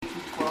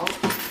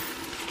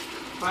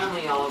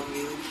Finally, all of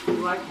you, be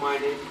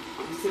like-minded,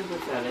 be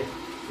sympathetic,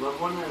 love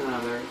one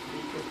another,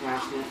 be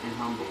compassionate and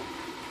humble.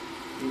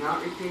 Do not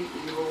repay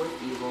evil with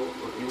evil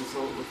or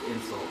insult with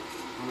insult.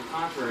 On the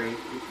contrary,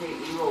 repay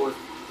evil with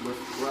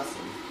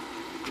blessing,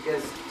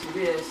 because to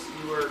this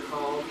you were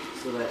called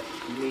so that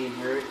you may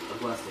inherit a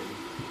blessing.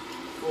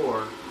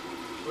 For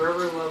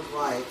whoever loves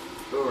life,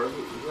 or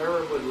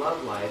whoever would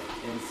love life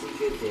and see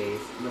good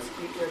days, must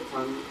keep their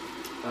tongue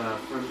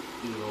from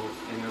evil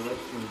and their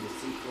lips from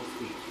deceitful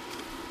speech.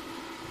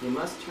 They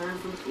must turn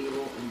from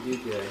evil and do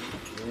good,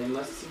 and they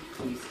must seek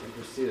peace and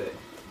pursue it.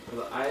 For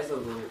the eyes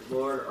of the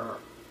Lord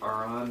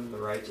are on the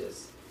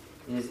righteous,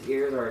 and his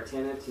ears are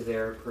attentive to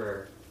their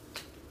prayer.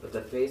 But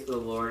the face of the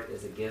Lord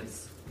is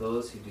against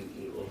those who do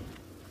evil.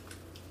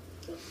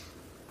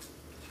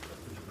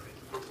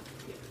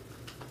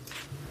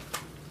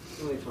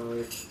 Heavenly Father,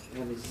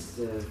 I just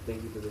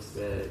thank you for this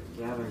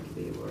gathering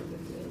today, Lord, that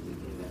we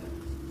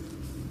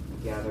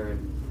can gather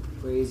and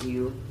praise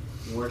you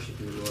and worship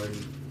you, Lord.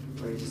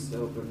 Lord, just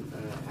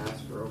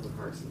ask for open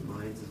hearts and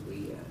minds as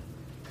we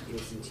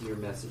listen to your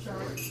message,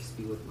 Lord. Just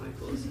be with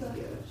Michael as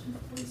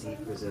he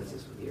presents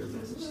us with your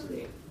message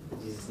today.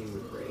 In Jesus' name we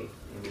pray.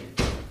 Amen.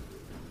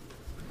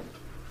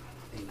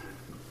 Thank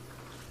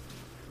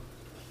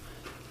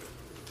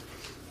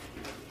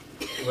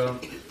you. Well,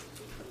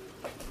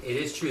 it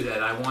is true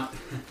that I want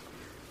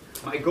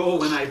my goal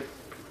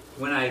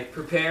when I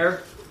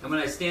prepare and when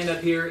I stand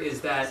up here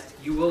is that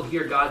you will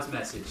hear God's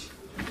message.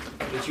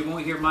 That you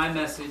won't hear my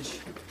message.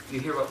 You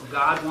hear what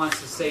God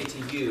wants to say to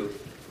you.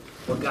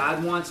 What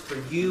God wants for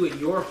you in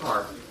your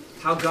heart.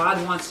 How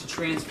God wants to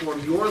transform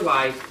your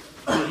life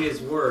through His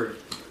Word.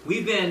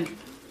 We've been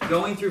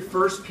going through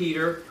 1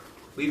 Peter.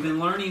 We've been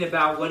learning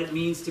about what it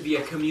means to be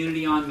a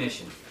community on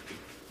mission.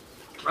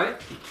 Right?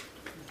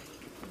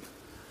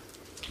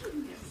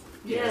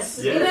 Yes.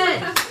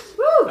 Amen.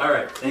 Woo! All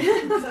right. Thank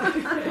you.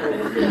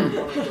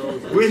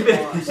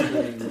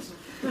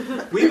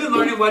 We've been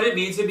learning what it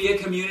means to be a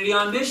community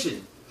on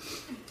mission.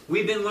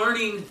 We've been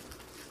learning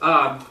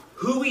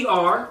who we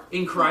are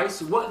in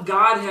Christ, what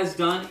God has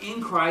done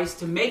in Christ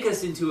to make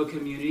us into a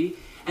community,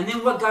 and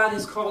then what God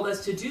has called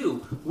us to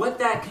do, what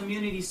that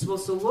community is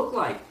supposed to look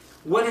like,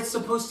 what it's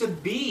supposed to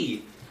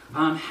be,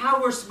 how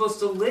we're supposed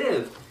to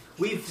live.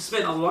 We've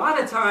spent a lot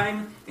of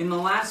time in the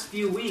last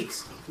few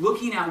weeks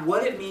looking at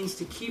what it means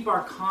to keep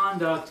our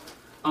conduct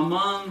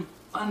among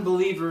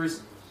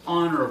unbelievers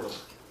honorable.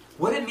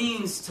 What it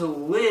means to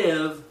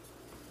live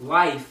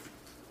life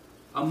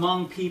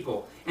among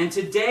people. And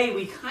today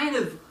we kind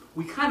of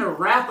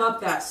wrap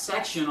up that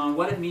section on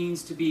what it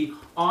means to be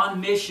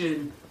on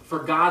mission for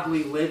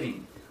godly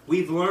living.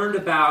 We've learned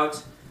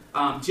about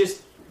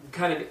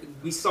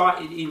we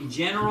saw it in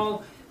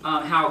general,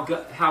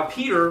 how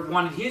Peter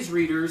wanted his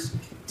readers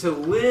to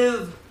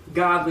live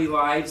godly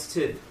lives,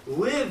 to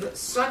live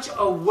such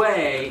a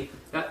way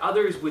that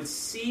others would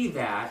see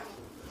that,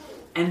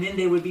 and then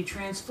they would be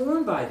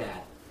transformed by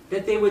that.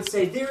 That they would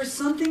say, there is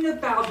something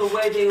about the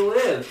way they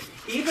live.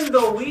 Even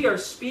though we are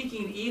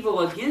speaking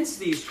evil against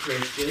these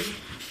Christians,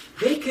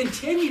 they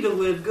continue to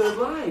live good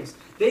lives.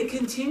 They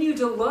continue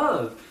to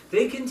love.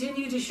 They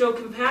continue to show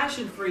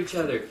compassion for each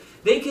other.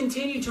 They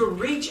continue to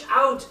reach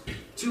out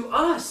to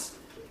us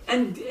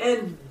and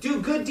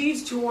do good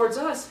deeds towards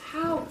us.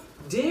 How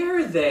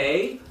dare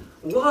they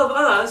love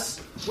us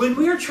when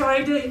we're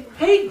trying to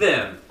hate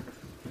them?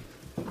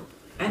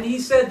 And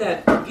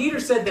Peter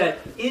said that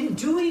in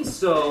doing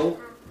so,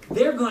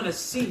 they're going to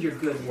see your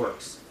good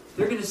works.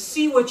 They're going to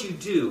see what you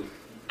do.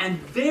 And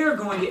they're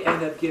going to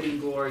end up giving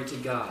glory to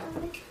God.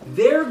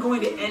 They're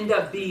going to end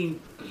up being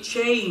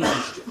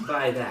changed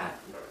by that.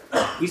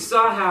 We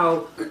saw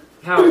how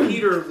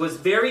Peter was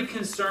very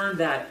concerned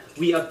that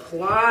we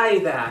apply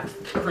that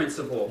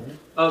principle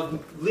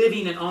of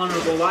living an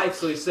honorable life.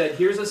 So he said,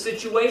 here's a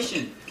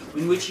situation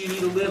in which you need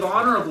to live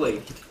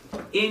honorably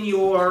in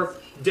your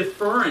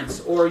deference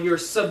or your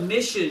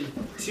submission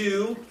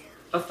to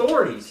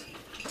authorities,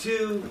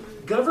 to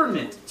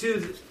government,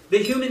 to the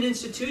human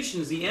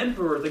institutions, the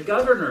emperor, the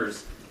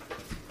governors,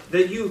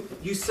 that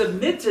you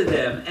submit to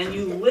them and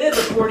you live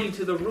according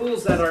to the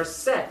rules that are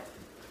set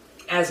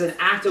as an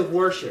act of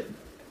worship,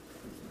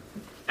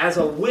 as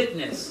a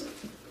witness,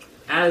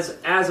 as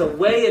a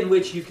way in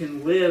which you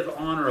can live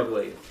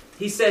honorably.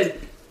 He said,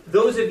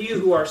 those of you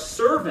who are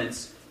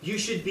servants, you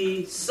should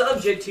be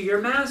subject to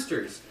your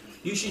masters.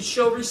 You should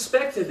show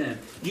respect to them.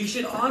 You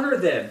should honor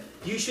them.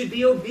 You should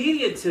be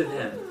obedient to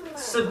them.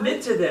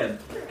 Submit to them.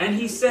 And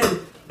he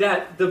said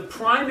that the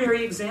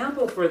primary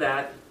example for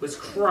that was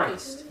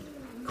Christ.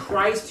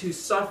 Christ who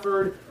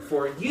suffered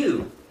for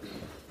you.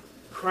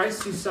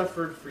 Christ who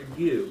suffered for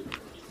you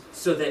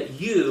so that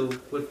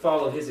you would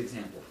follow his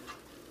example.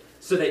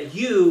 So that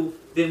you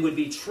then would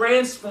be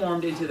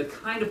transformed into the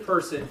kind of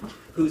person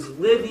who's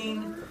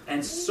living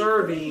and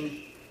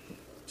serving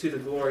to the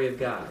glory of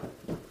God.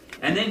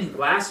 And then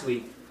last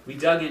week, we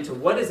dug into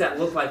what does that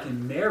look like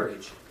in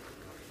marriage?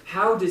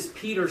 How does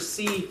Peter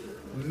see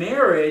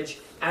marriage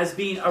as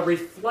being a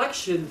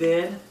reflection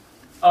then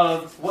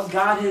of what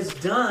God has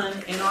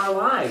done in our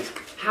lives.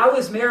 How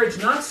is marriage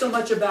not so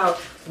much about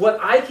what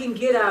I can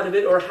get out of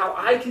it or how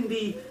I can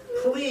be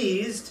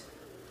pleased,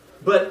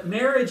 but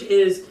marriage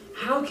is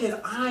how can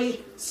I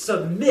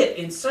submit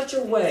in such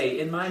a way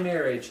in my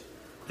marriage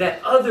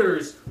that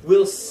others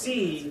will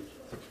see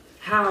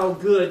how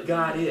good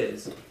God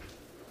is.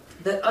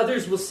 That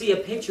others will see a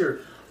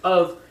picture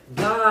of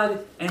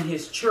God and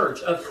His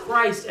church, of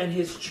Christ and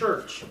His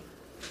church.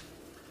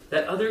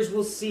 That others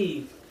will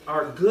see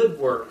our good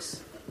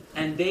works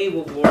and they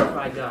will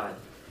glorify God.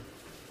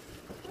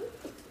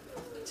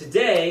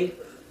 Today,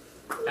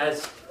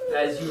 as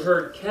you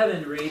heard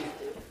Kevin read,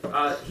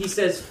 he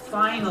says,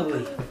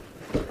 finally.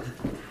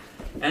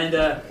 And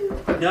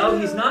no,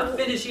 he's not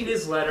finishing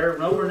his letter.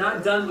 No, we're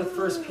not done with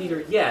 1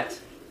 Peter yet.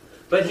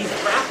 But he's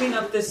wrapping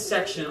up this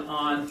section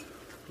on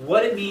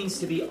what it means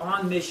to be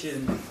on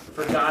mission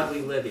for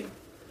godly living.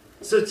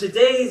 So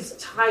today's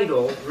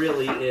title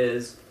really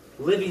is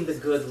Living the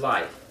Good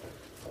Life.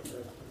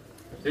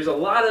 There's a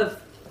lot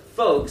of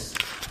folks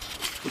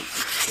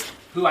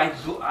who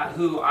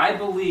I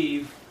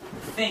believe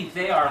think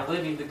they are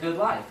living the good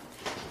life.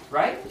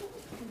 Right?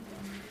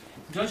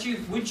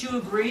 Wouldn't you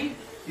agree?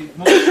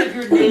 Most of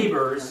your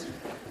neighbors,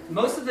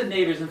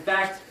 in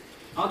fact,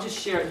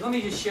 let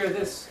me just share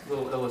this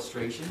little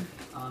illustration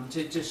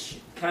to just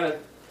kind of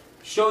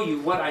show you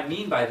what I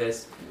mean by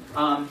this.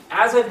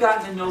 As I've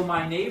gotten to know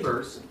my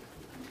neighbors,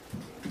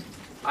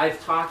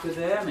 I've talked to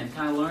them and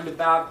kind of learned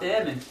about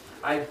them, and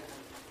I've,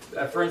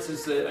 for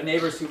instance,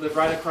 neighbors who live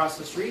right across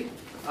the street,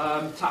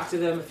 talked to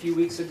them a few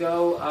weeks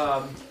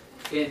ago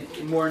in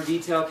more in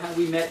detail.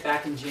 We met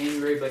back in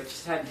January, but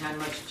just hadn't had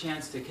much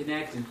chance to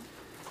connect.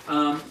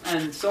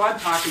 And so I'm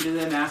talking to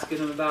them, asking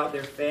them about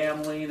their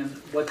family and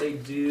what they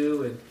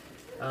do.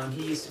 And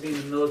he used to be in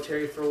the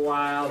military for a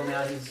while.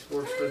 Now he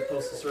works for the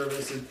Postal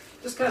Service. And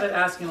just kind of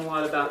asking a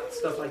lot about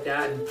stuff like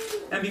that.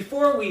 And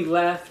before we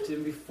left,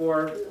 and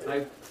before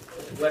I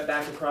went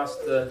back across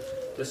the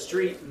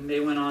street and they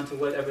went on to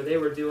whatever they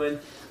were doing,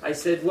 I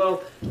said,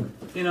 well,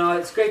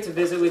 it's great to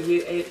visit with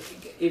you.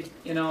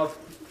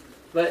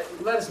 Let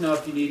us know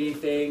if you need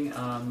anything.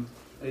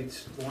 I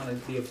just want to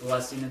be a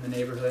blessing in the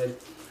neighborhood.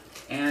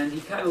 And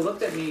he kind of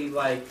looked at me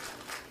like,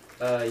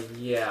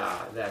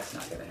 yeah, that's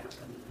not going to happen.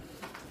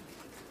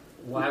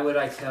 Why would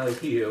I tell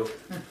you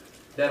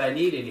that I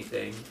need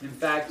anything? In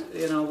fact,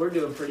 we're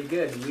doing pretty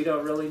good. We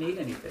don't really need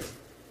anything.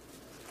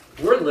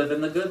 We're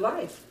living the good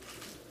life.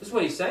 This is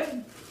what he's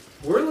saying.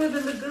 We're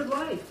living the good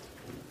life.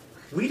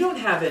 We don't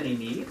have any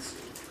needs.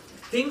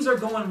 Things are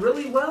going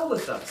really well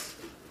with us.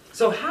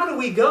 So how do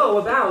we go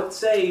about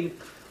saying,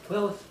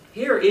 well,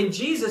 here, in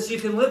Jesus, you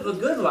can live the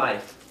good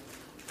life,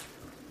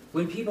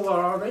 when people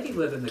are already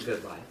living the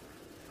good life?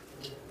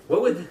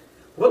 What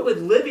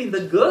would living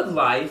the good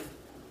life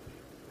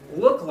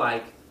look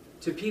like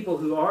to people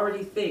who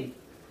already think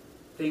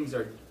things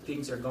are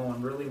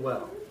going really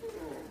well?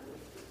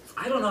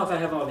 I don't know if I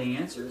have all the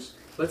answers.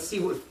 Let's see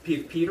what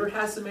Peter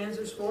has some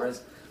answers for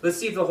us. Let's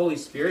see if the Holy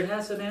Spirit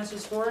has some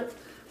answers for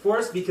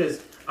us,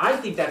 because I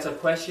think that's a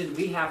question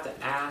we have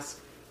to ask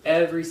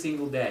every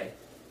single day.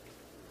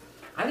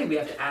 I think we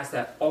have to ask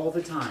that all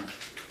the time.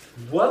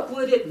 What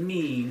would it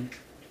mean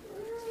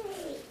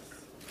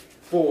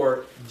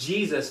for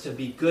Jesus to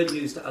be good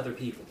news to other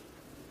people?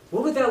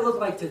 What would that look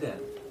like to them?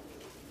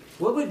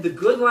 What would the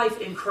good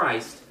life in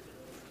Christ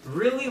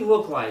really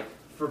look like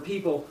for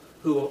people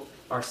who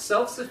are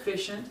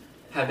self-sufficient,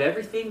 have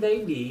everything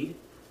they need,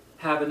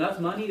 have enough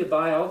money to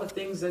buy all the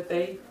things that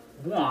they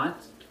want?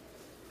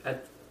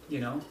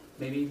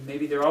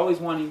 Maybe they're always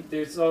wanting.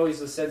 There's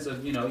always a sense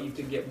of you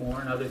can get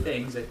more and other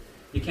things that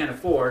you can't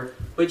afford.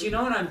 But you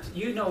know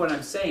what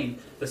I'm saying.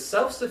 The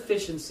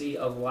self-sufficiency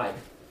of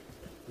life.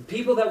 The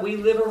people that we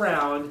live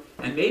around,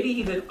 and maybe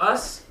even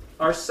us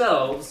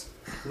ourselves,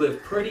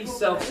 live pretty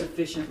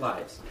self-sufficient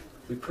lives.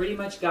 We pretty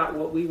much got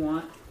what we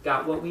want,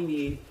 got what we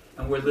need,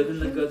 and we're living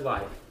the good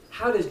life.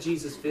 How does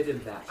Jesus fit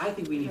into that? I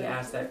think we need to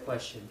ask that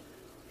question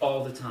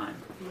all the time.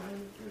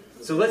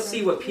 So let's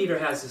see what Peter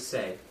has to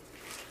say.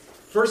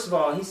 First of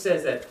all, he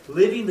says that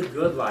living the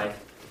good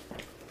life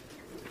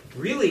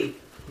really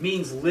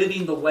means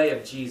living the way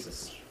of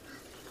Jesus.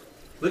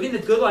 Living the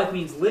good life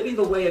means living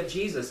the way of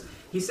Jesus.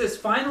 He says,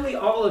 finally,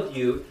 all of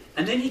you,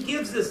 and then he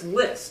gives this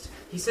list.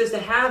 He says to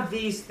have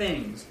these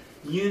things: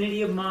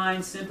 unity of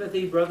mind,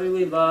 sympathy,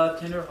 brotherly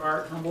love, tender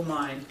heart, humble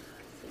mind.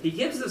 He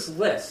gives this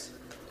list.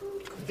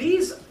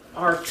 These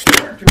are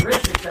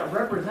characteristics that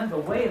represent the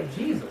way of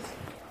Jesus.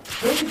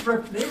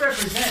 They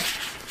represent,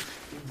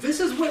 this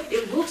is what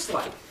it looks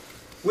like.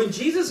 When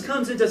Jesus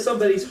comes into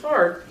somebody's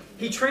heart,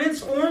 he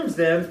transforms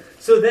them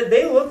so that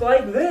they look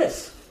like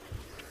this.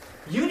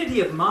 Unity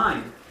of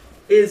mind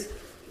is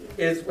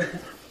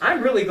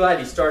I'm really glad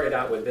he started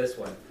out with this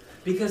one,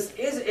 because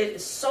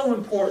it's so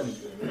important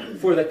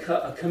for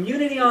a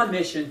community on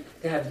mission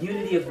to have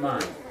unity of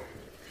mind.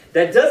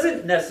 That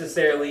doesn't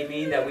necessarily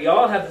mean that we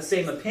all have the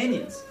same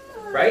opinions,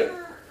 right?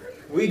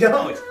 We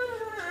don't.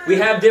 We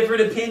have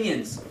different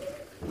opinions.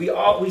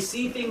 We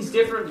see things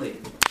differently.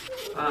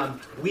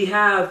 We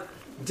have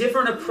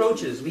different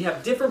approaches. We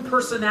have different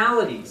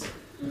personalities.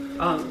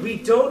 We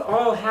don't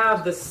all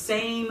have the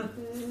same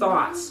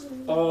thoughts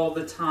all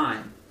the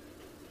time.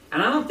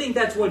 And I don't think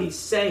that's what he's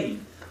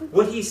saying.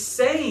 What he's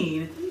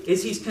saying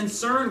is he's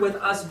concerned with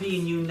us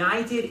being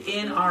united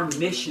in our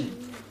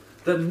mission.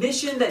 The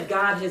mission that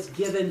God has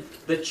given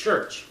the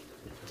church.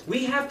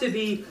 We have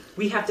to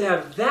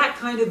have that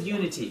kind of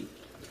unity.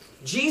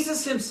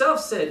 Jesus himself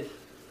said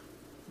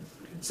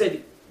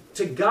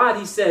to God,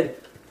 he said,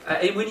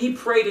 and when he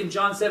prayed in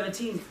John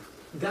 17,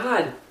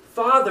 God,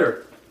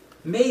 Father,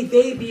 may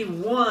they be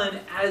one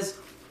as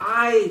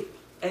I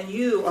and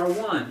you are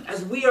one,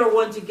 as we are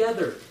one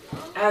together,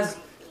 as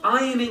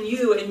I am in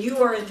you and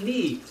you are in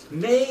me.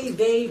 May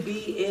they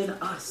be in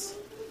us.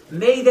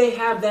 May they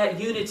have that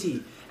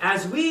unity.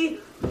 As we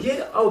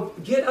get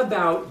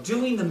about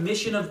doing the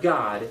mission of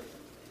God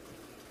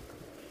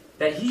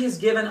that he has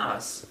given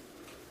us,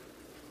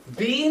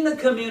 being the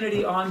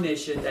community on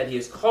mission that he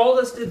has called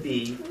us to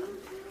be,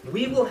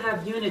 we will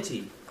have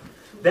unity.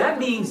 That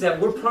means that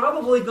we're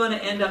probably going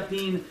to end up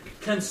being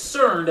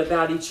concerned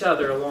about each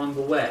other along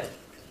the way.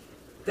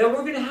 That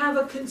we're going to have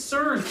a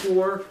concern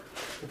for,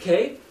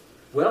 okay,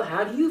 well,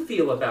 how do you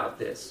feel about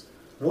this?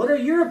 What are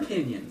your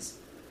opinions?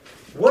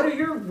 What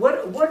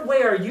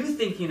way are you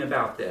thinking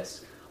about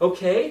this?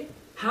 Okay,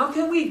 how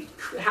can we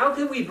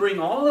bring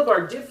all of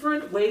our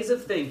different ways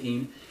of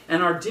thinking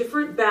and our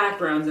different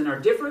backgrounds and our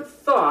different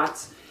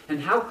thoughts,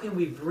 and how can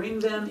we bring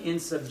them in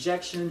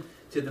subjection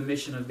to the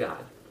mission of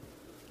God?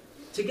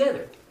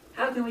 Together.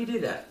 How can we do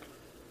that?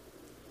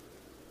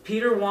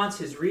 Peter wants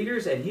his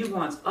readers and he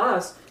wants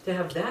us to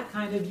have that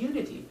kind of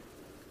unity.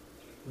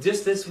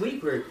 Just this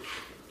week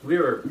we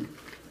were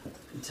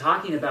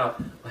talking about,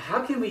 well,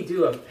 how can we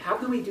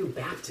do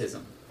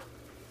baptism?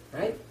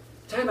 Right?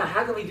 Talking about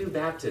how can we do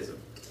baptism?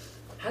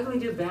 How can we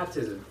do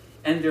baptism?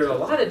 And there are a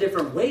lot of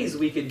different ways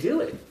we can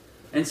do it.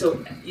 And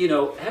so,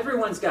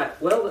 everyone's got,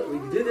 well, we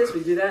can do this, we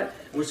can do that.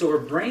 So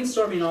we're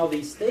brainstorming all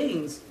these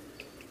things,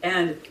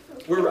 and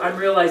I'm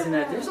realizing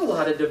that there's a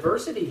lot of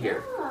diversity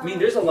here. I mean,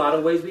 there's a lot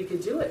of ways we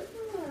could do it.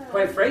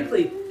 Quite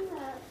frankly,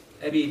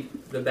 I mean,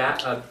 a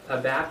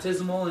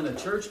baptismal in a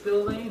church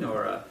building,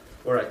 or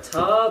a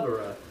tub,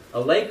 or a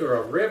lake, or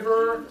a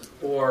river,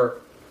 or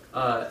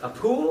a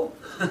pool.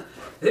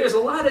 There's a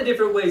lot of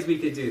different ways we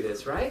could do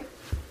this, right?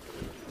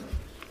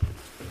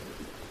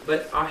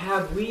 But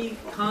have we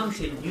come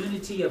to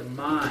unity of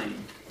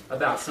mind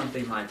about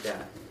something like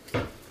that?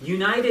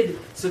 United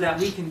so that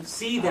we can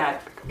see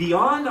that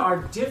beyond our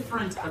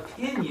different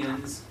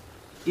opinions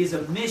is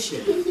a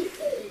mission.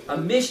 A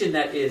mission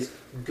that is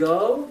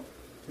go,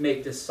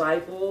 make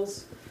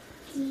disciples,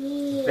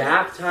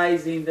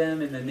 baptizing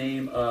them in the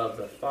name of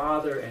the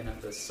Father and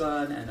of the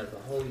Son and of the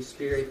Holy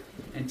Spirit,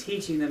 and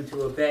teaching them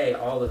to obey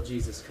all of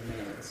Jesus'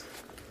 commands.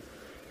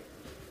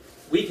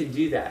 We can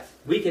do that.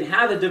 We can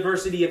have a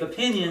diversity of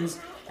opinions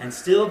and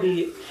still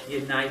be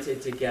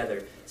united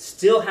together.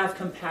 Still have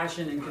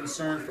compassion and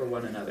concern for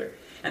one another.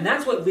 And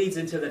that's what leads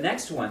into the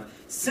next one.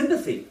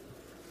 Sympathy.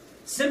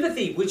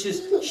 Sympathy, which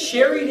is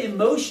sharing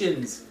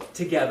emotions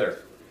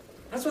together.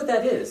 That's what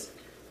that is.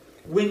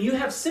 When you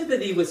have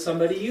sympathy with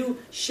somebody, you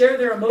share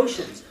their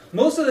emotions.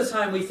 Most of the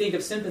time we think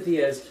of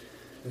sympathy as,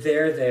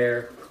 they're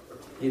there.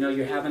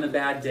 You're having a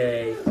bad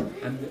day.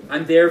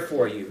 I'm there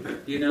for you.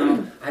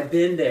 I've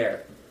been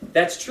there.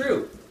 That's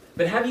true.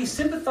 But have you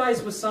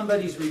sympathized with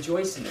somebody's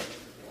rejoicing?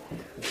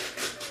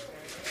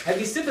 Have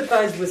you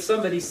sympathized with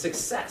somebody's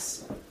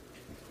success?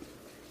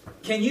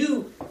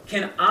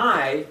 Can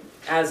I,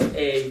 as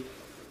a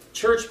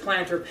church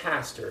planter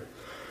pastor,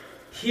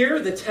 hear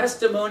the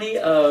testimony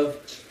of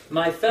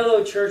my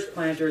fellow church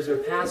planters or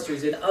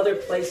pastors in other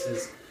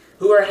places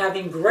who are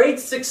having great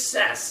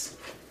success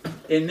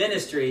in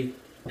ministry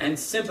and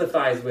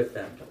sympathize with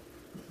them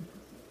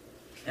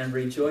and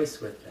rejoice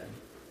with them?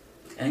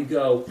 And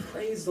go,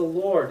 praise the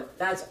Lord,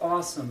 that's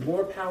awesome,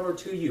 more power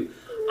to you.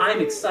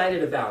 I'm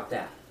excited about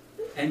that.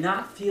 And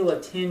not feel a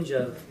tinge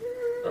of,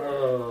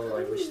 oh,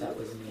 I wish that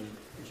was me.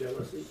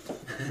 Jealousy.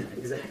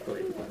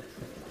 Exactly.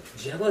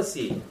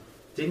 Jealousy.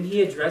 Didn't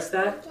he address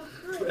that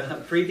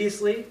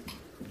previously?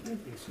 I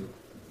think so.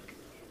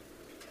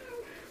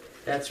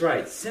 That's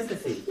right,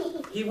 sympathy.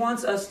 He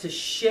wants us to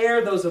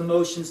share those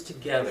emotions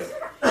together.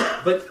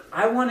 But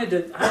I want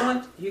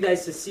you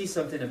guys to see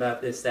something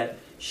about this, that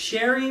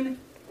sharing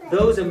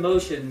those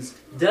emotions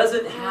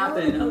doesn't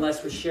happen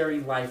unless we're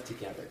sharing life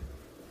together.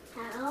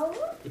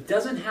 It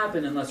doesn't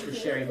happen unless we're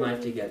sharing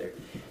life together.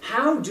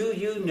 How do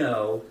you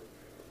know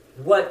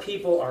what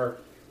people are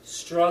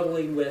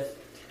struggling with?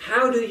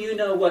 How do you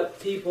know what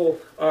people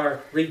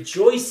are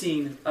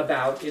rejoicing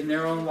about in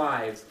their own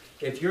lives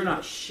if you're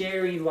not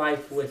sharing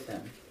life with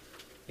them?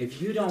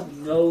 If you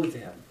don't know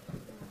them?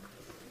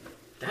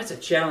 That's a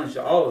challenge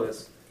to all of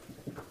us.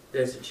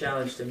 There's a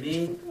challenge to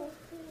me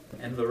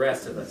and the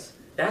rest of us.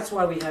 That's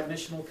why we have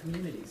missional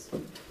communities.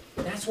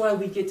 That's why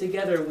we get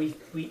together, we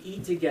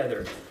eat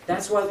together.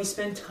 That's why we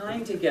spend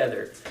time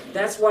together.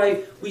 That's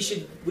why we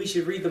should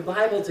read the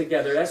Bible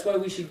together. That's why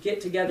we should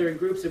get together in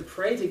groups and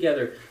pray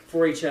together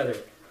for each other.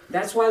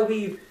 That's why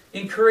we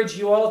encourage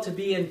you all to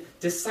be in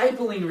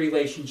discipling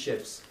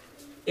relationships,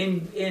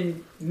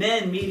 in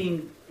men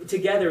meeting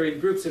together in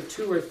groups of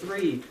 2 or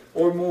 3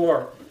 or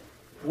more,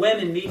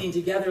 women meeting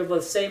together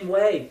the same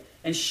way,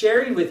 and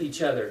sharing with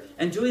each other,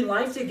 and doing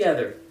life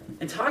together,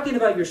 and talking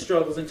about your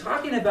struggles, and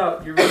talking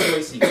about your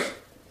rejoicings,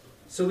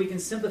 so we can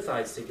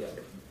sympathize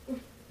together.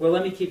 Well,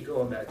 let me keep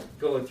going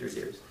through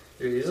here.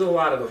 There's a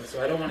lot of them,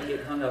 so I don't want to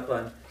get hung up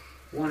on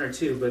 1 or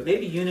 2, but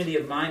maybe unity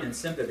of mind and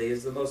sympathy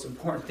is the most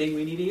important thing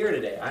we need to hear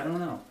today. I don't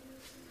know.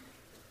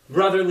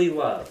 Brotherly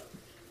love.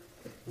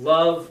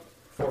 Love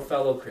for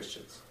fellow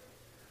Christians.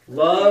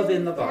 Love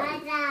in the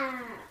body.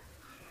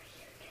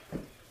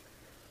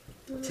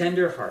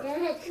 Tender heart.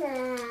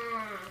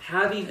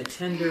 Having a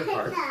tender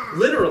heart.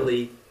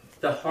 Literally,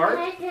 the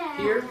heart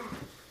here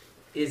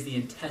is the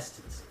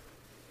intestines.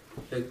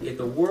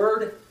 The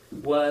word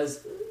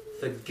was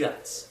the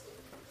guts.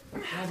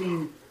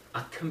 Having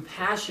a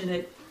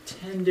compassionate,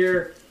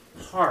 tender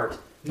heart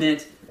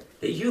meant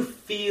that you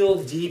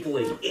feel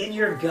deeply in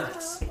your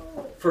guts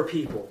for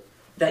people.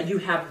 That you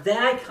have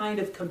that kind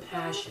of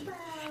compassion.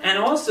 And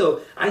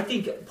also, I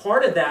think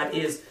part of that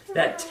is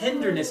that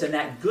tenderness and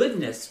that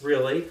goodness,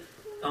 really,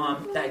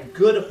 that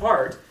good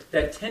heart,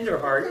 that tender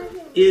heart,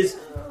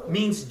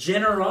 means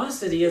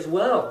generosity as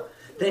well.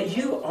 That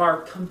you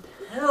are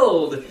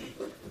compelled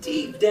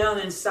deep down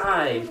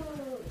inside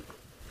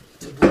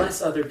to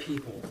bless other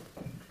people,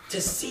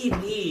 to see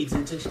needs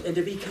and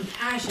to be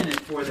compassionate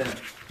for them,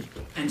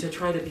 and to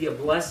try to be a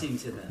blessing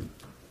to them.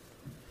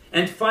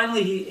 And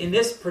finally, in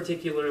this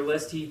particular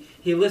list, he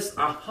lists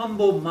a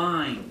humble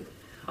mind.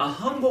 A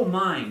humble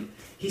mind.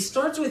 He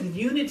starts with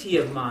unity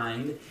of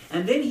mind,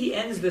 and then he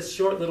ends this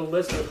short little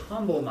list with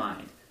humble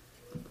mind.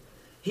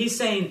 He's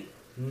saying,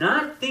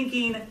 not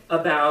thinking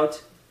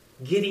about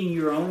getting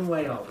your own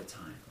way all the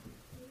time,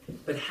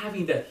 but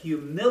having the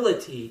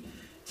humility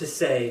to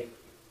say,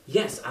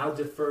 yes, I'll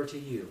defer to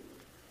you.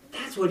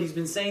 That's what he's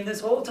been saying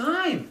this whole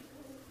time.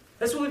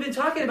 That's what we've been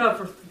talking about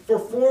for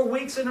 4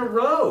 weeks in a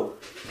row.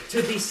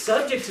 To be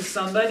subject to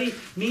somebody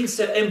means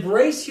to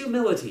embrace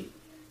humility.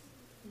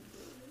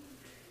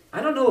 I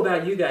don't know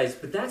about you guys,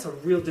 but that's a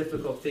real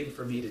difficult thing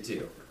for me to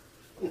do.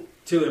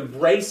 To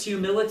embrace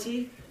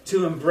humility,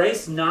 to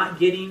embrace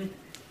not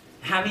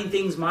having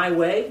things my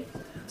way.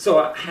 So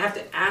I have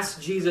to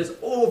ask Jesus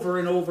over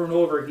and over and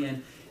over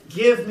again,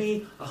 give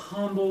me a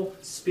humble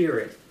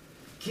spirit.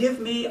 Give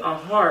me a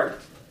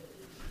heart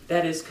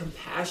that is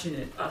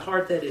compassionate, a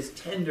heart that is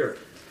tender.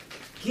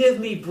 Give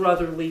me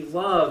brotherly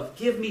love.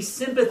 Give me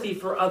sympathy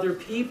for other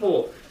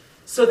people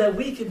so that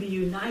we can be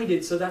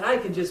united, so that I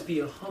can just be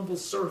a humble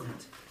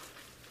servant.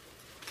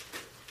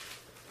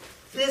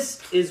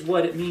 This is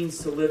what it means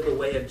to live the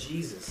way of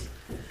Jesus.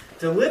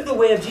 To live the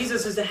way of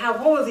Jesus is to have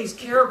all of these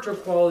character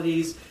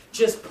qualities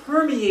just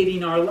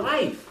permeating our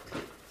life.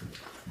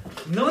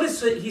 Notice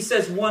that he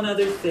says one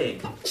other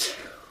thing.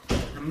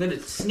 I'm going to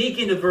sneak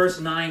into verse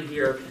 9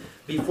 here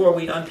before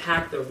we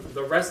unpack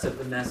the rest of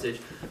the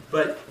message.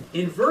 But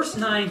in verse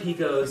 9 he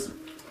goes,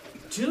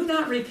 do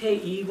not repay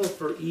evil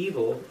for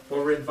evil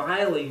or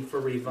reviling for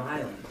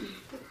reviling.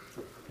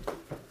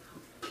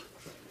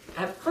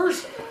 At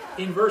first,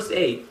 in verse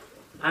 8,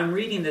 I'm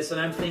reading this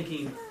and I'm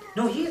thinking,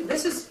 no,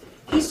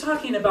 he's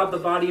talking about the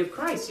body of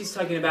Christ. He's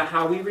talking about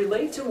how we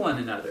relate to one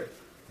another.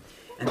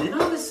 And then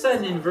all of a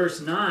sudden in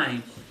verse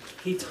 9,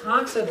 he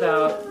talks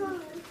about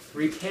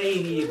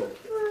repaying evil,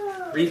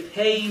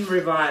 repaying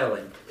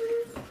reviling.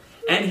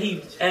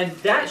 And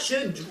that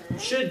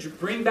should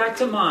bring back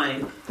to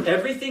mind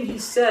everything he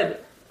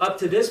said up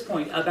to this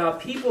point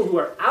about people who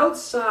are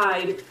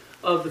outside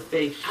of the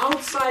faith,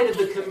 outside of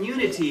the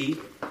community,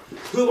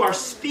 who are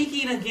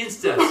speaking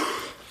against us,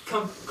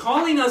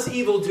 calling us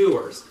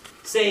evildoers,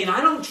 saying,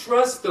 I don't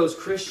trust those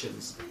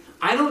Christians.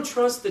 I don't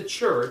trust the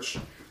church.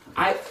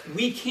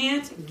 We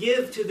can't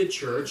give to the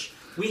church.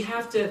 We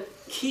have to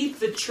keep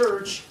the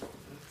church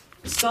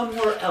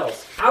somewhere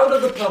else, out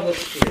of the public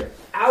sphere,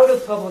 out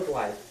of public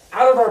life,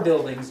 out of our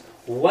buildings,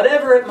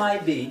 whatever it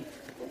might be.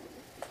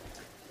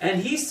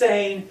 And he's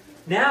saying,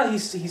 now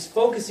he's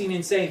focusing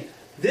and saying,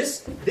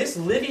 this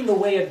living the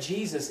way of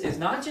Jesus is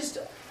not just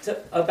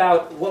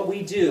about what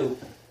we do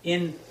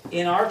in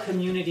our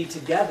community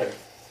together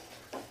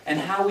and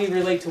how we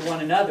relate to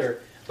one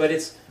another, but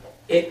it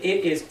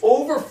is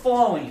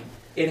overflowing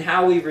in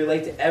how we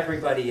relate to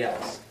everybody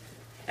else.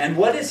 And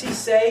what does he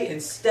say?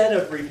 Instead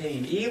of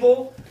repaying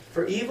evil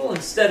for evil,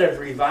 instead of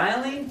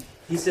reviling,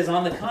 he says,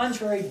 on the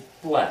contrary,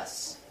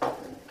 bless.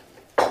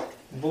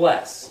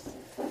 Bless.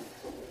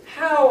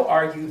 How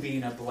are you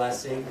being a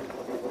blessing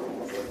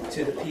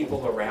to the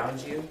people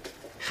around you?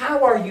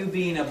 How are you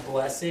being a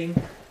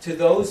blessing to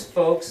those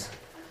folks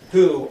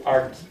who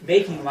are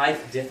making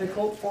life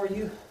difficult for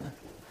you?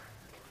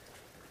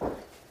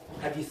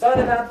 Have you thought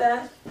about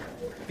that?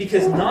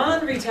 Because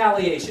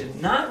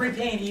non-retaliation, not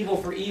repaying evil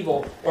for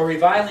evil or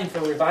reviling for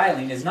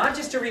reviling, is not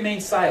just to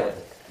remain silent.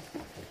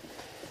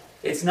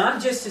 It's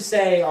not just to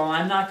say, oh,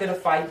 I'm not going to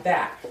fight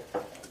back.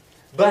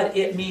 But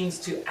it means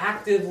to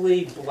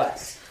actively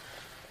bless.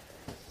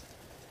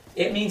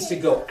 It means to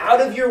go out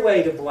of your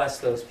way to bless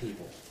those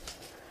people.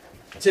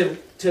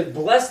 To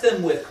bless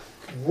them with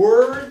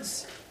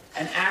words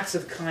and acts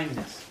of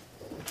kindness.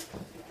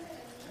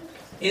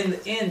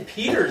 In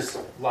Peter's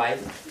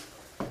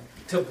life,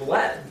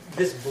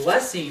 this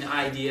blessing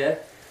idea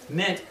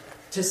meant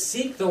to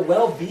seek the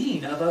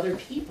well-being of other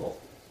people.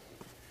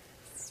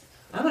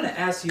 I'm going to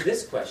ask you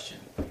this question.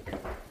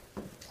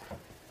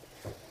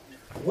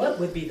 What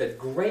would be the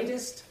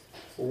greatest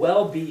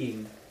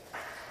well-being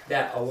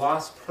that a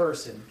lost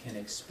person can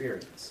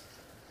experience?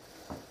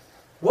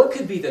 What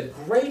could be the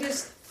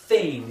greatest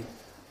thing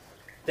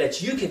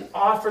that you can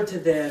offer to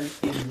them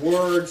in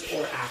words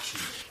or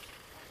actions?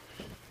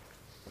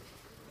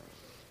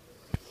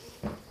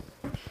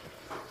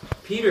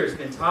 Peter's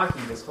been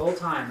talking this whole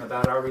time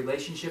about our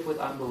relationship with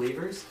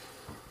unbelievers,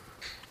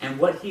 and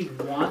what he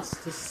wants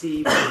to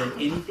see more than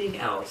anything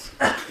else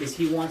is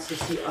he wants to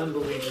see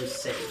unbelievers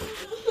saved.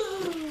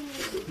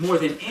 More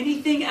than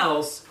anything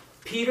else,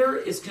 Peter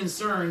is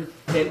concerned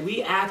that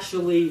we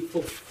actually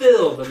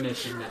fulfill the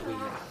mission that we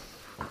have.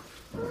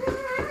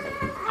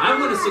 I'm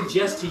going to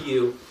suggest to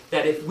you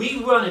that if we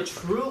want to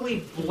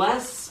truly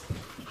bless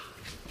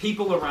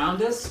people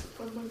around us,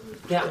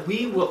 that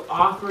we will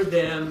offer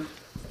them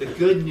the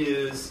good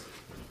news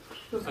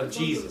of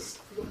Jesus.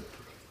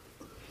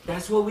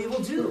 That's what we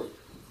will do.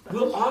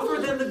 We'll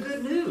offer them the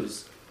good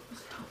news.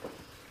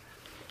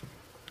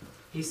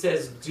 He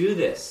says, do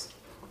this.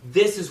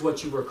 This is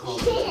what you were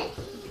called to.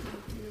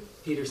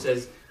 Peter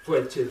says,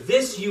 for to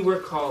this you were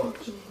called.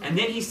 And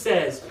then he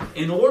says,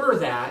 in order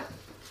that,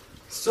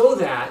 so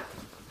that,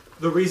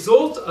 the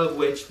result of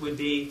which would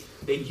be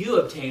that you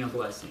obtain a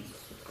blessing.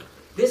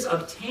 This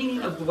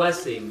obtaining a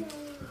blessing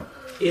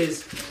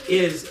is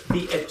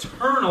the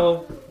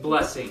eternal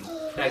blessing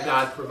that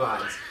God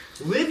provides.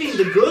 Living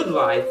the good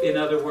life, in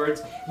other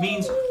words,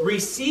 means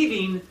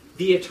receiving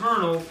the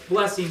eternal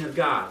blessing of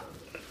God.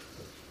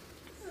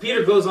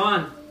 Peter goes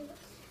on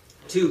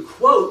to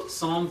quote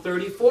Psalm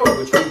 34,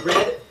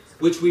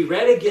 which we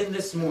read again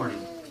this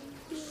morning.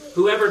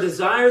 Whoever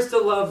desires to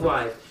love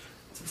life,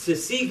 to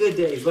see good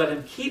days, let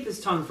him keep his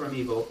tongue from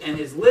evil and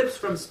his lips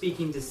from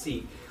speaking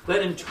deceit.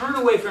 Let him turn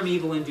away from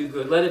evil and do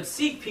good. Let him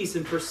seek peace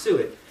and pursue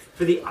it.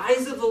 For the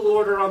eyes of the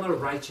Lord are on the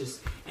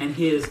righteous, and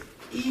his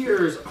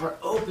ears are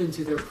open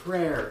to their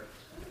prayer.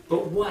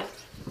 But what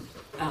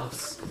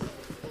else?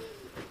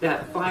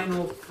 That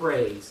final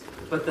phrase,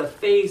 but the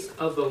face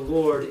of the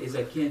Lord is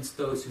against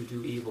those who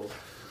do evil.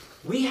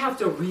 We have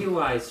to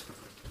realize,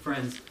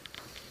 friends,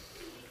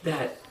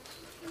 that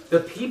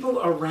the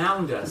people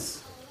around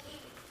us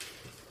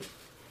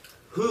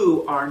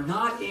who are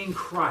not in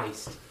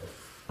Christ,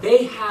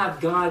 they have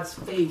God's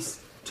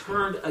face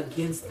turned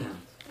against them.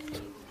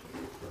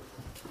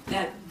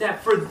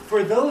 That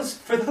for those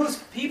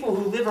people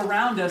who live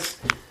around us,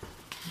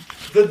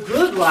 the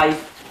good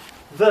life,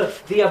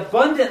 the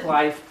abundant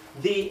life,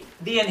 the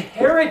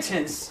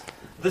inheritance,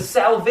 the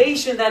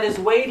salvation that is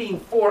waiting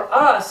for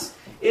us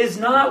is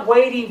not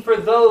waiting for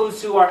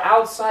those who are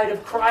outside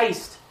of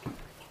Christ.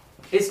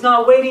 It's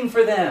not waiting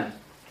for them.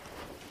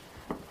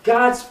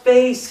 God's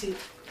face,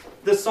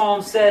 the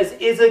psalm says,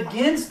 is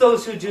against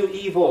those who do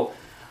evil.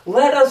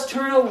 Let us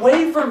turn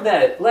away from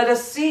that. Let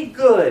us seek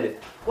good.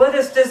 Let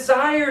us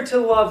desire to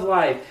love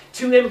life,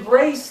 to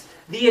embrace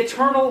the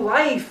eternal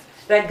life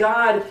that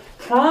God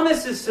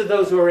promises to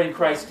those who are in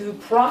Christ,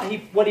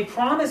 what He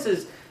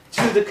promises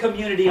to the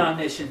community on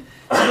mission.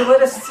 So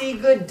let us see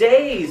good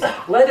days.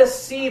 Let us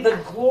see the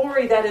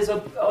glory that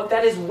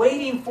is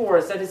waiting for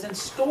us, that is in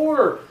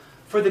store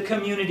for the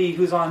community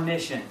who's on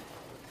mission.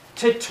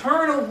 To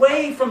turn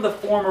away from the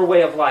former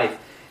way of life.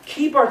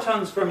 Keep our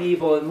tongues from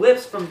evil and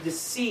lips from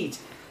deceit.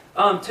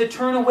 To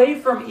turn away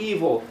from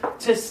evil,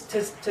 to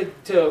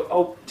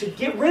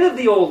get rid of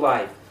the old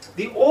life,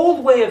 the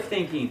old way of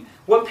thinking.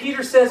 What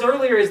Peter says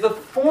earlier is the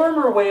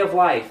former way of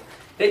life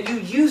that you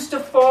used to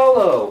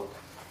follow,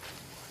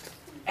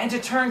 and to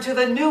turn to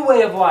the new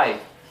way of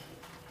life,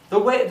 the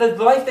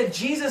life that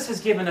Jesus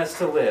has given us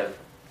to live.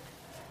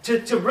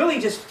 To really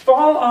just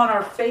fall on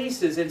our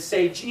faces and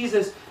say,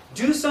 Jesus,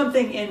 do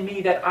something in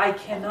me that I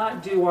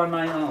cannot do on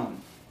my own.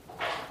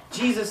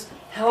 Jesus,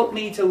 help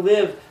me to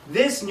live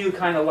this new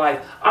kind of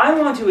life. I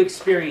want to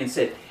experience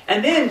it.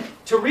 And then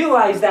to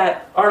realize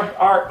that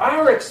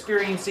our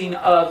experiencing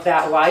of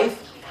that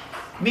life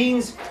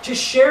means to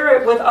share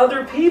it with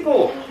other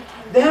people.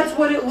 That's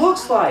what it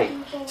looks like.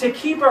 To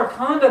keep our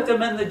conduct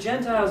among the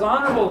Gentiles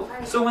honorable,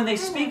 so when they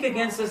speak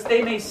against us,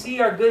 they may see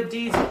our good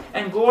deeds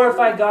and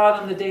glorify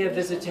God on the day of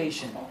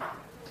visitation.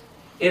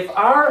 If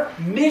our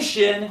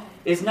mission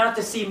is not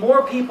to see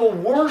more people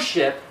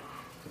worship,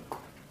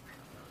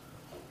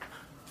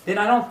 then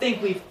I don't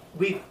think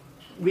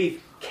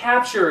we've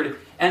captured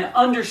and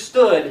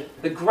understood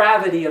the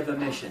gravity of the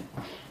mission.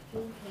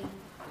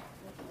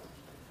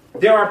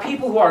 There are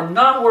people who are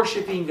not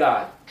worshiping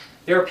God.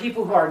 There are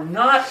people who are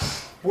not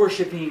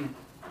worshiping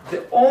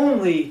the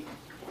only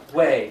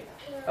way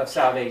of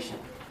salvation.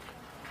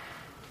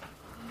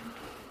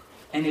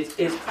 And it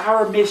is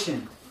our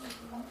mission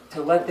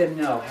to let them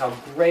know how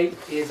great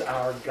is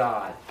our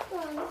God.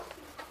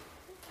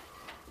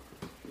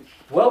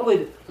 What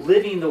would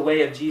living the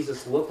way of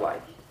Jesus look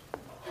like?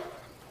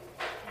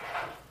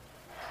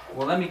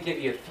 Well, let me give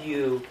you a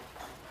few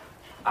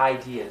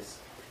ideas.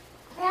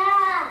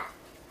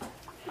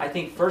 I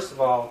think, first of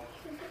all,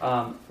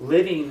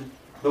 living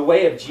the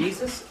way of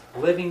Jesus,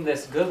 living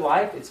this good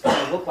life, it's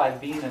going to look like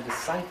being a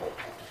disciple.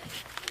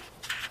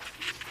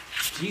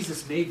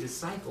 Jesus made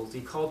disciples.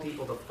 He called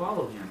people to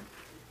follow him.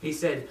 He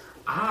said,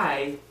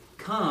 I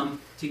come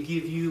to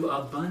give you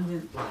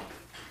abundant life.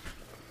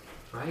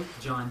 Right?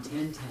 John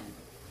 10:10.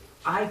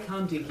 I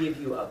come to give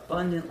you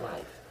abundant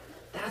life.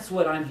 That's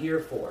what I'm here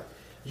for.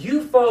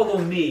 You follow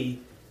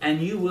me,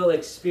 and you will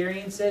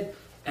experience it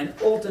and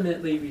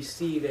ultimately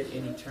receive it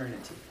in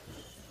eternity.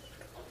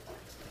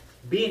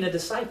 Being a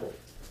disciple,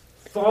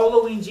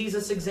 following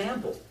Jesus'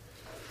 example,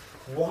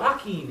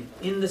 walking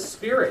in the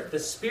Spirit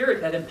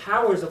that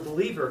empowers a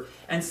believer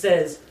and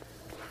says,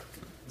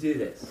 do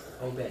this,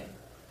 obey.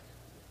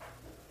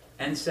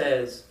 And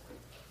says,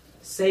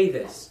 say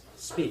this,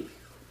 speak.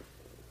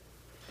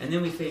 And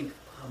then we think,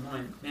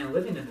 oh man,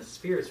 living in the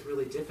Spirit is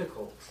really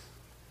difficult.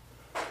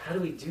 How do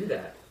we do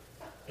that?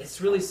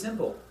 It's really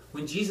simple.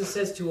 When Jesus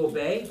says to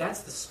obey,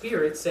 that's the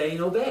Spirit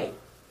saying obey.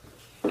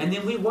 And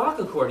then we walk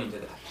according to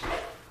that.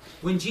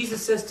 When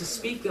Jesus says to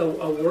speak a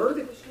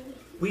word,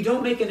 we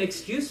don't make an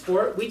excuse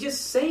for it. We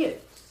just say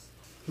it.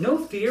 No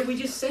fear, we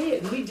just say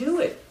it and we do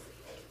it.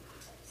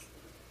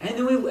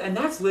 And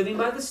that's living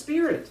by the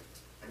Spirit.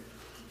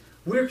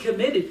 We're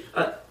committed.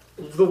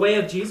 The way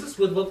of Jesus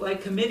would look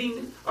like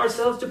committing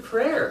ourselves to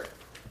prayer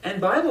and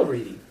Bible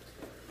reading.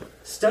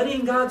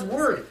 Studying God's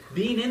Word.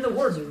 Being in the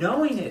Word.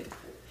 Knowing it.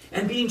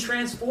 And being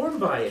transformed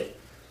by it.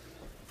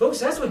 Folks,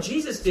 that's what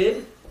Jesus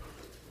did.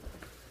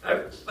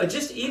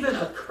 Just even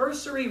a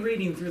cursory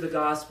reading through the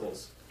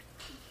Gospels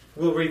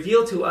will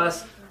reveal to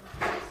us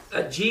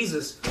a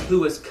Jesus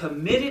who was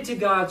committed to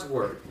God's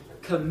Word.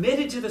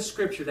 Committed to the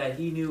Scripture that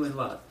he knew and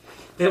loved.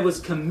 That was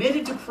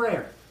committed to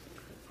prayer.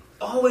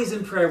 Always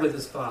in prayer with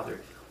his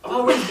Father.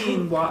 Always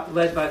being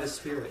led by the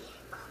Spirit.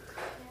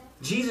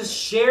 Jesus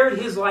shared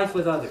his life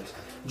with others.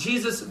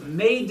 Jesus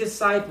made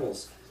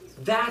disciples.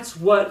 That's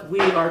what we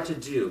are to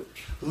do.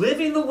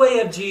 Living the way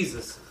of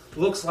Jesus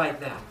looks like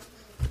that.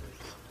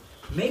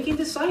 Making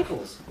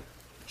disciples.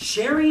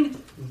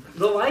 Sharing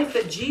the life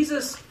that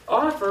Jesus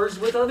offers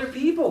with other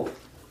people.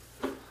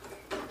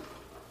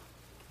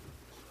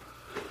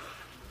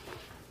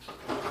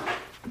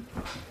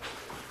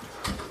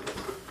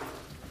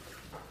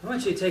 I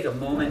want you to take a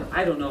moment.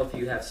 I don't know if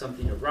you have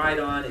something to write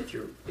on. If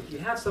you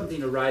have something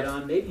to write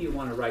on, maybe you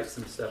want to write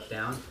some stuff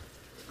down.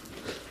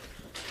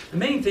 The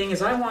main thing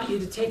is I want you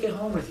to take it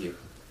home with you.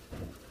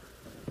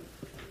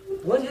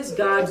 What has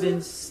God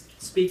been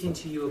speaking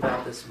to you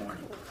about this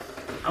morning?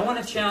 I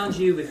want to challenge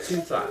you with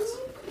two thoughts.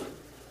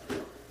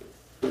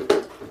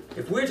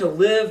 If we're to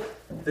live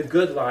the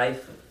good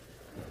life,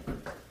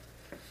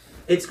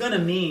 it's going to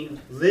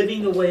mean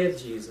living the way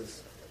of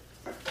Jesus,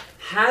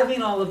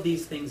 having all of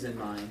these things in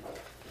mind,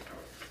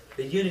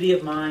 the unity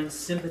of mind,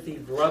 sympathy,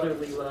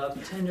 brotherly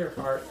love, tender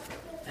heart,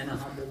 and a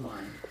humble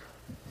mind.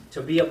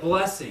 To be a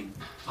blessing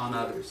on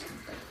others.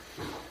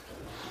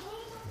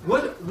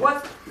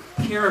 What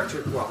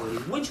character quality,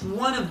 which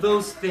one of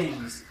those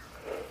things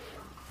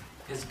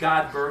is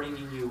God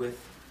burdening you with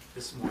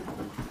this morning?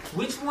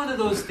 Which one of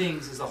those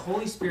things is the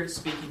Holy Spirit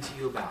speaking to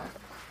you about?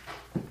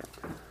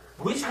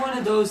 Which one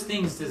of those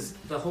things does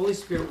the Holy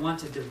Spirit want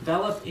to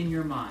develop in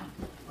your mind,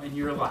 in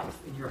your life,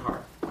 in your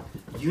heart?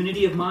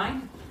 Unity of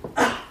mind?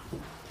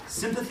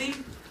 Sympathy?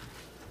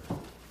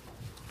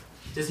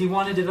 Does he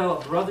want to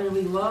develop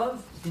brotherly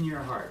love in your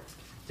heart?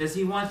 Does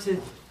he want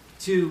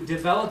to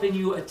develop in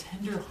you a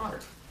tender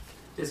heart?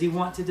 Does he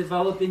want to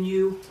develop in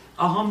you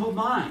a humble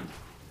mind?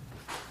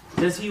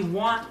 Does he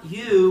want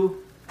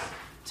you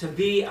to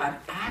be an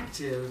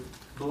active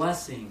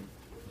blessing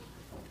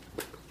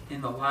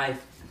in the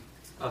life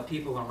of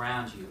people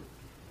around you?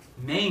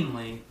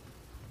 Mainly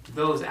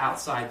those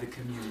outside the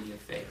community of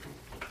faith.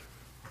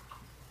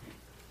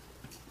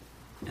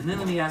 And then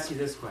let me ask you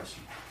this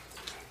question.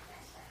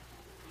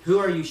 Who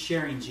are you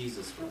sharing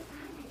Jesus with?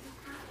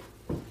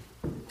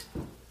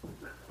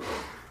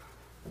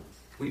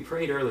 We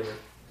prayed earlier.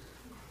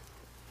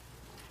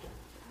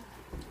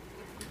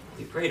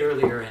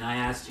 And I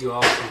asked you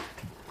all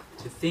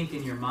to think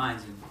in your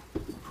minds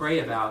and pray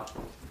about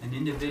an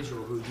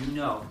individual who you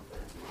know,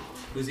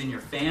 who's in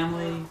your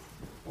family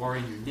or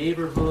in your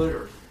neighborhood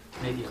or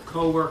maybe a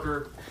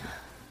coworker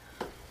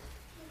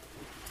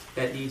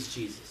that needs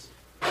Jesus.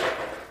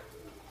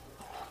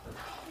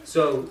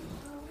 So,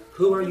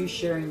 who are you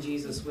sharing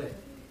Jesus with?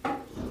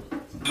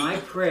 My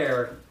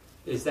prayer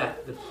is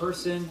that the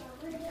person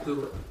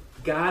who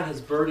God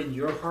has burdened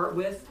your heart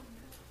with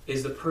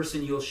is the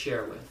person you'll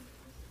share with.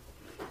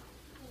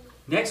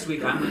 Next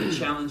week, I'm going to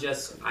challenge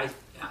us,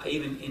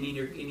 in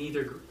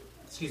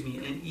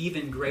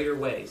even greater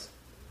ways.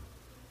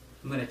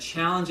 I'm going to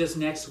challenge us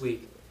next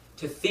week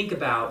to think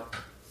about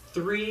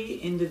 3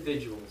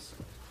 individuals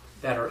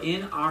that are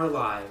in our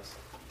lives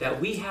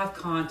that we have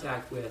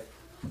contact with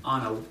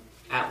on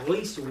at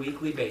least a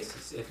weekly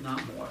basis, if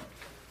not more.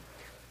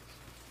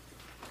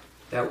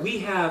 that we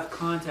have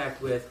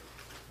contact with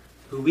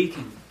who we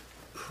can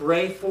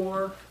pray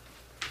for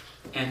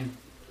and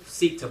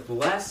seek to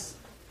bless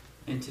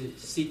and to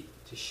seek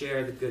to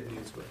share the good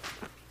news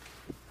with?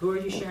 Who are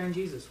you sharing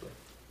Jesus with?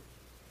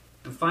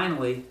 And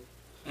finally,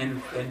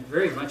 and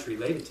very much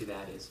related to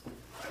that is,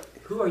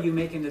 who are you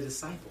making a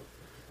disciple?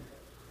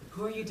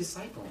 Who are you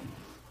discipling?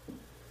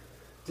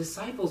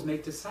 Disciples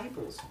make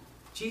disciples.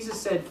 Jesus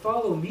said,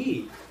 follow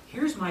me.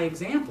 Here's my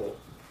example.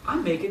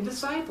 I'm making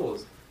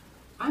disciples.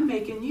 I'm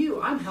making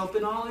you. I'm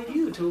helping all of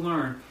you to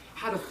learn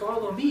how to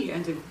follow me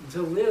and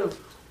to live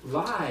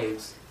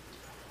lives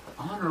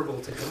honorable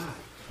to God.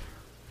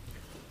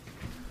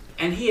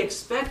 And he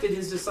expected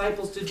his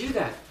disciples to do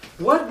that.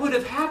 What would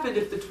have happened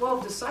if the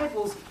 12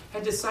 disciples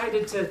had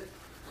decided to,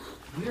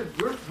 we're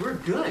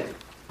good.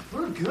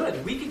 We're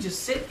good. We can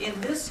just sit in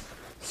this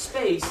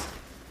space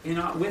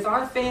with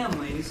our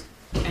families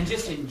and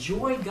just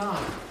enjoy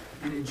God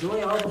and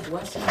enjoy all the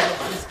blessings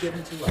that he's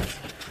given to us.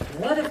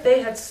 What if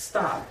they had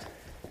stopped?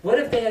 What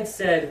if they had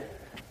said,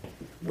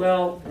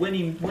 well, when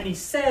he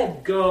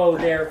said, go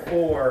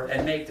therefore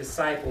and make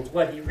disciples,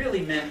 what he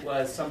really meant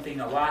was something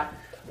a lot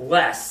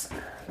less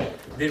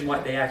than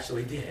what they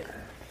actually did.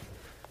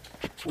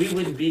 We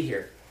wouldn't be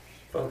here,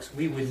 folks.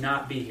 We would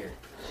not be here.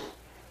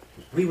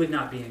 We would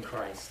not be in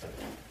Christ.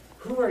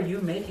 Who are you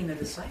making a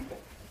disciple?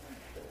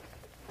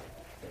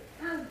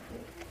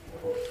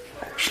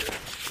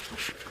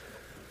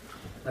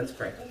 Let's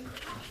pray.